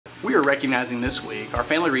We are recognizing this week our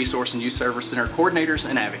Family Resource and Youth Service Center coordinators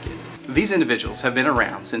and advocates. These individuals have been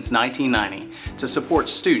around since 1990 to support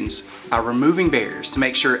students by removing barriers to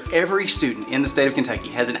make sure every student in the state of Kentucky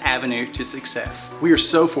has an avenue to success. We are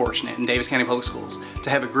so fortunate in Davis County Public Schools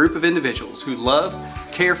to have a group of individuals who love,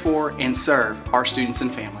 care for, and serve our students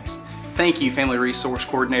and families. Thank you, Family Resource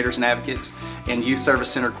coordinators and advocates and Youth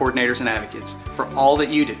Service Center coordinators and advocates for all that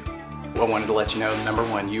you do. I wanted to let you know, number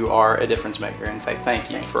one, you are a difference maker, and say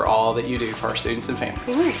thank you for all that you do for our students and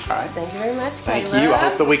families. All right. Thank you very much. Thank you. I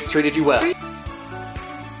hope the week's treated you well.